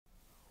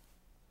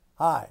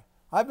Hi,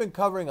 I've been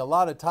covering a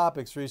lot of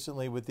topics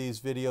recently with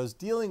these videos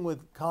dealing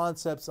with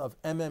concepts of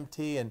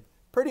MMT and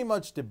pretty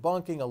much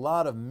debunking a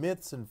lot of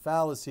myths and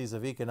fallacies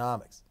of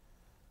economics.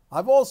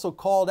 I've also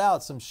called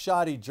out some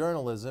shoddy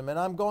journalism, and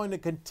I'm going to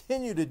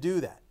continue to do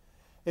that.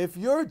 If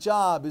your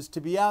job is to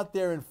be out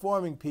there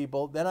informing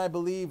people, then I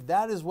believe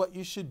that is what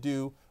you should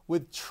do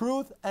with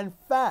truth and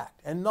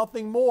fact and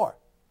nothing more.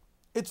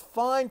 It's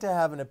fine to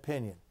have an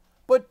opinion,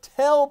 but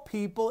tell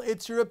people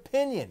it's your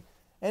opinion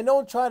and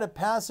don't try to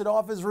pass it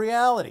off as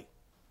reality.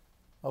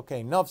 Okay,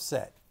 enough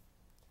said.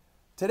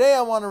 Today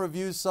I want to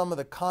review some of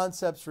the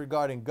concepts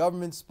regarding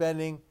government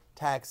spending,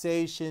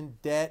 taxation,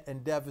 debt,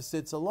 and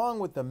deficits, along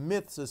with the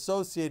myths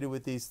associated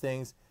with these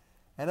things.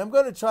 And I'm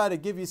going to try to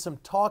give you some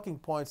talking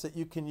points that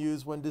you can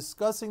use when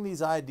discussing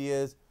these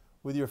ideas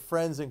with your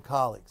friends and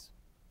colleagues.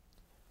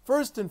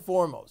 First and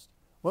foremost,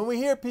 when we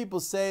hear people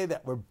say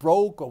that we're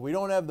broke or we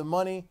don't have the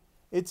money,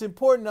 it's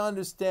important to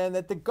understand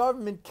that the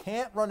government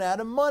can't run out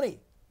of money.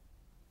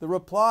 The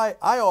reply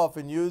I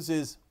often use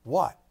is,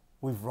 what?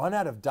 We've run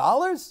out of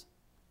dollars?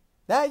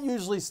 That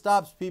usually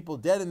stops people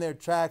dead in their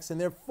tracks,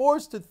 and they're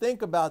forced to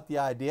think about the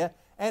idea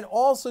and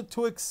also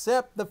to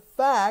accept the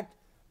fact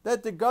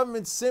that the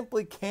government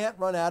simply can't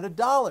run out of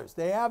dollars.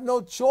 They have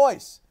no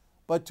choice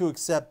but to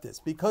accept this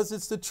because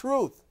it's the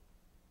truth.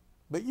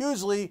 But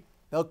usually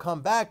they'll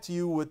come back to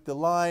you with the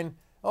line,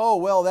 oh,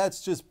 well,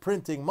 that's just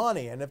printing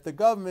money. And if the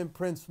government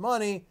prints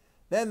money,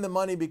 then the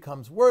money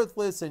becomes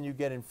worthless and you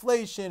get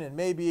inflation and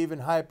maybe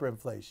even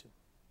hyperinflation.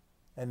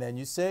 And then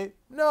you say,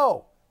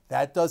 no,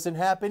 that doesn't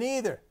happen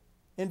either.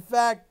 In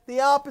fact, the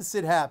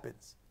opposite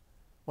happens.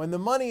 When the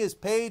money is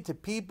paid to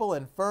people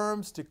and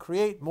firms to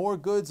create more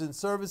goods and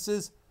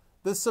services,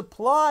 the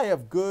supply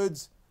of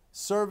goods,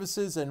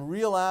 services, and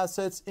real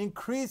assets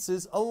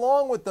increases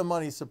along with the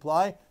money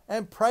supply,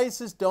 and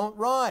prices don't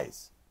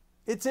rise.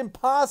 It's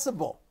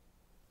impossible.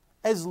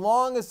 As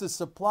long as the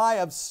supply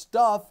of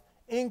stuff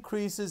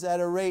increases at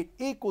a rate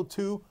equal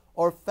to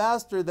or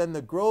faster than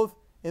the growth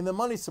in the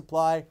money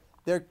supply,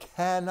 there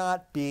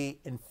cannot be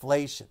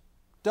inflation.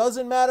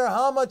 Doesn't matter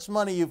how much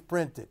money you've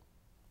printed.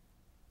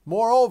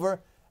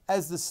 Moreover,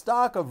 as the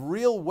stock of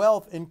real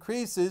wealth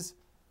increases,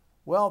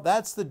 well,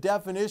 that's the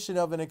definition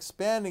of an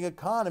expanding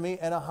economy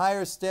and a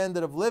higher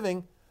standard of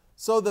living,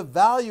 so the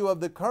value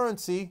of the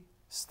currency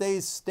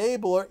stays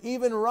stable or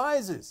even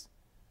rises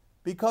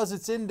because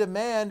it's in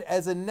demand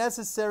as a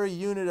necessary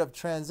unit of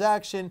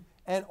transaction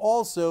and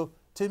also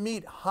to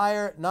meet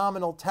higher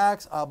nominal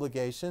tax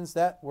obligations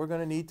that we're going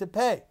to need to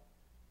pay.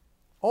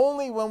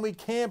 Only when we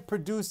can't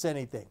produce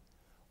anything,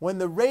 when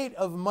the rate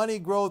of money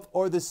growth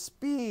or the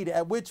speed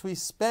at which we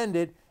spend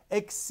it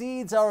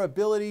exceeds our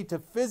ability to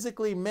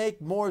physically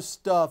make more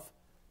stuff,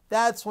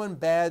 that's when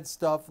bad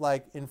stuff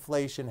like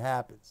inflation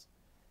happens.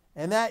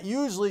 And that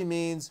usually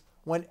means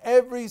when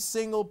every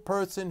single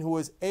person who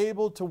is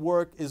able to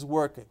work is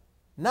working,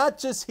 not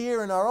just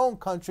here in our own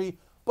country,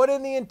 but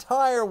in the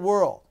entire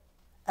world.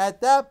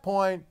 At that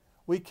point,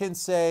 we can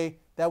say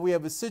that we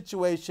have a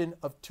situation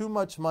of too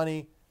much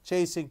money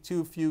chasing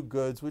too few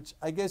goods, which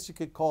I guess you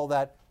could call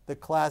that the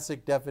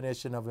classic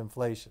definition of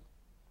inflation.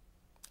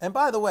 And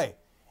by the way,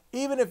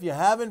 even if you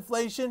have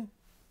inflation,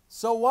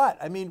 so what?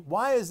 I mean,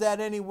 why is that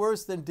any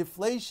worse than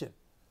deflation,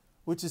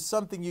 which is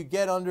something you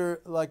get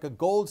under like a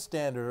gold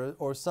standard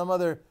or some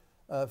other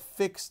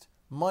fixed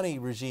money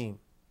regime?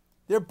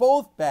 They're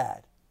both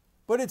bad.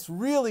 But it's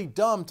really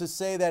dumb to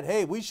say that,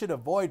 hey, we should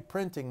avoid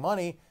printing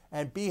money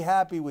and be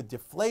happy with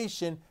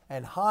deflation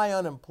and high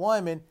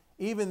unemployment,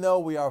 even though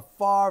we are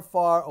far,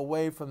 far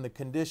away from the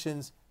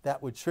conditions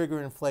that would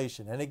trigger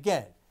inflation. And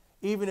again,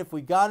 even if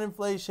we got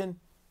inflation,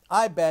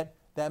 I bet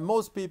that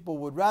most people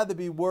would rather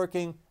be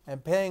working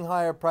and paying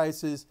higher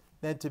prices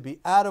than to be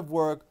out of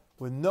work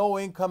with no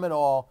income at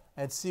all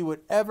and see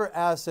whatever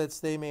assets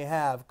they may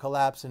have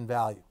collapse in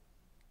value.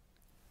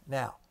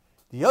 Now,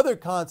 the other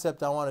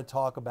concept I want to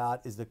talk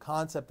about is the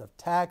concept of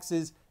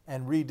taxes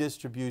and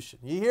redistribution.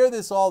 You hear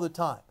this all the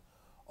time.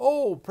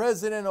 Oh,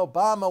 President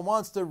Obama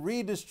wants to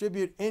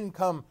redistribute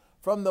income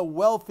from the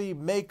wealthy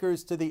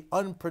makers to the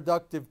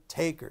unproductive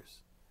takers.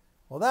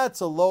 Well, that's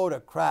a load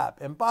of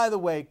crap. And by the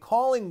way,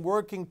 calling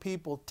working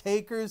people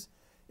takers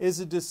is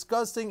a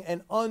disgusting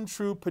and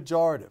untrue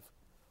pejorative.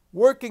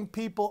 Working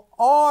people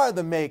are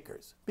the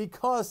makers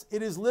because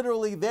it is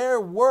literally their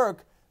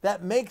work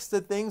that makes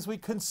the things we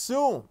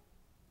consume.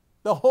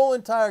 The whole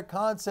entire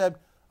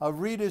concept of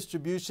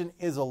redistribution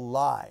is a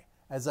lie,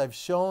 as I've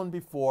shown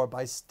before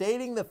by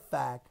stating the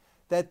fact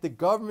that the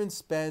government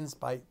spends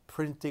by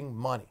printing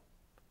money.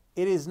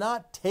 It is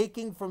not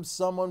taking from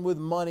someone with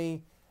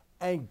money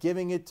and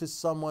giving it to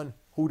someone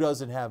who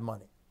doesn't have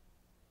money.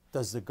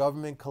 Does the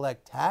government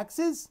collect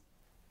taxes?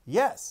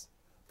 Yes,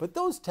 but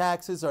those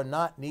taxes are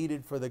not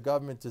needed for the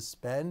government to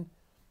spend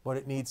what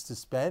it needs to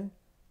spend.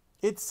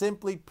 It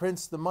simply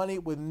prints the money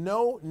with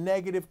no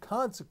negative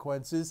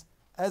consequences,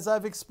 as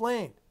I've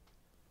explained.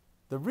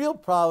 The real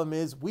problem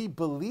is we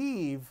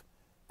believe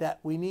that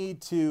we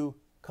need to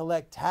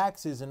collect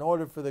taxes in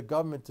order for the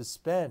government to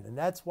spend, and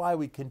that's why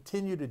we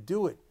continue to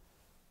do it.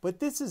 But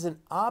this is an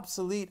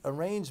obsolete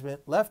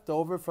arrangement left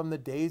over from the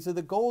days of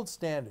the gold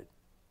standard.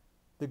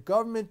 The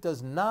government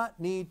does not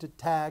need to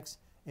tax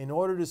in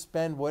order to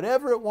spend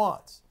whatever it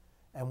wants.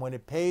 And when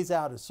it pays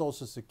out a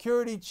Social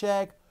Security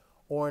check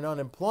or an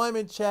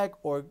unemployment check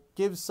or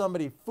gives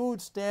somebody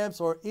food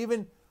stamps, or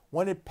even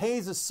when it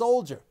pays a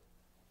soldier,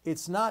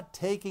 it's not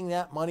taking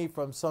that money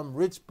from some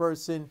rich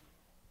person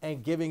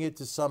and giving it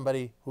to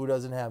somebody who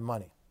doesn't have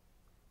money.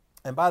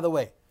 And by the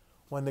way,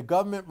 when the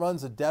government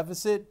runs a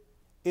deficit,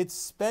 it's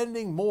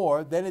spending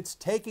more than it's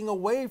taking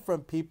away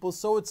from people,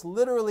 so it's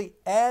literally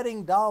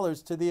adding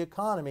dollars to the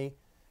economy,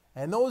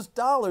 and those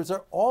dollars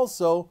are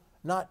also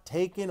not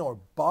taken or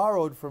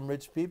borrowed from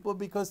rich people,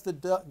 because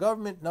the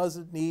government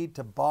doesn't need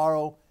to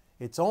borrow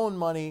its own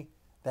money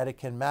that it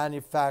can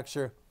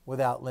manufacture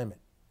without limit.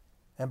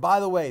 And by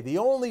the way, the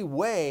only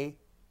way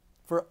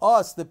for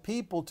us, the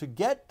people, to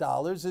get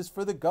dollars is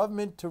for the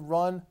government to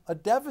run a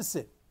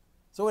deficit.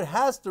 So it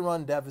has to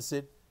run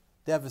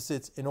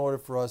deficits in order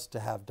for us to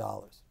have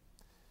dollars.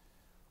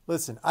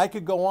 Listen, I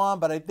could go on,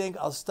 but I think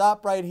I'll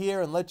stop right here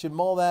and let you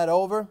mull that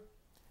over.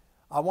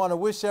 I want to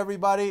wish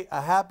everybody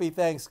a happy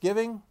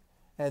Thanksgiving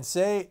and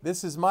say,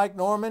 this is Mike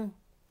Norman.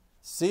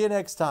 See you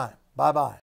next time. Bye-bye.